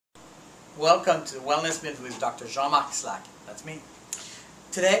Welcome to Wellness Minute with Dr. Jean-Marc. That's me.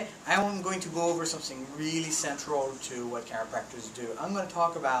 Today, I'm going to go over something really central to what chiropractors do. I'm going to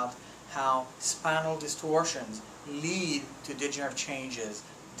talk about how spinal distortions lead to degenerative changes,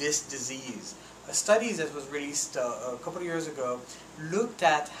 disc disease. A study that was released a couple of years ago looked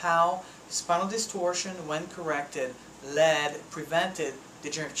at how spinal distortion, when corrected, prevented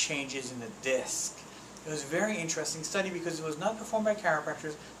degenerative changes in the disc. It was a very interesting study because it was not performed by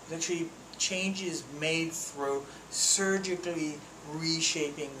chiropractors. It was actually changes made through surgically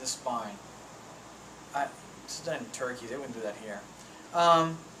reshaping the spine. It's done in Turkey, they wouldn't do that here.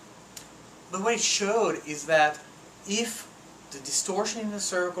 But what it showed is that if the distortion in the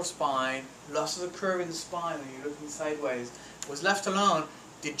cervical spine, loss of the curve in the spine when you're looking sideways, was left alone,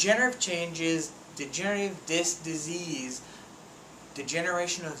 degenerative changes, degenerative disc disease,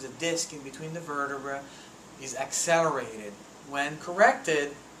 degeneration of the disc in between the vertebrae is accelerated. When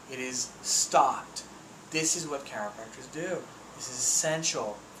corrected, it is stopped. This is what chiropractors do. This is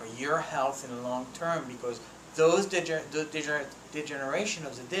essential for your health in the long term because those degeneration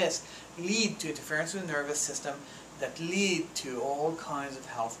of the disc lead to interference with the nervous system that lead to all kinds of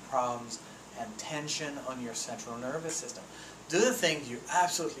health problems and tension on your central nervous system. Do the things you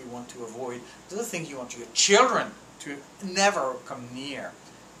absolutely want to avoid. Do the things you want your children to never come near.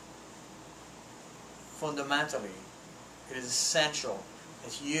 Fundamentally, it is essential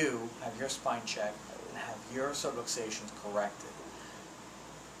that you have your spine checked and have your subluxations corrected.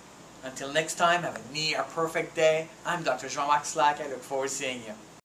 Until next time, have a near perfect day. I'm Dr. Jean-Marc. I look forward to seeing you.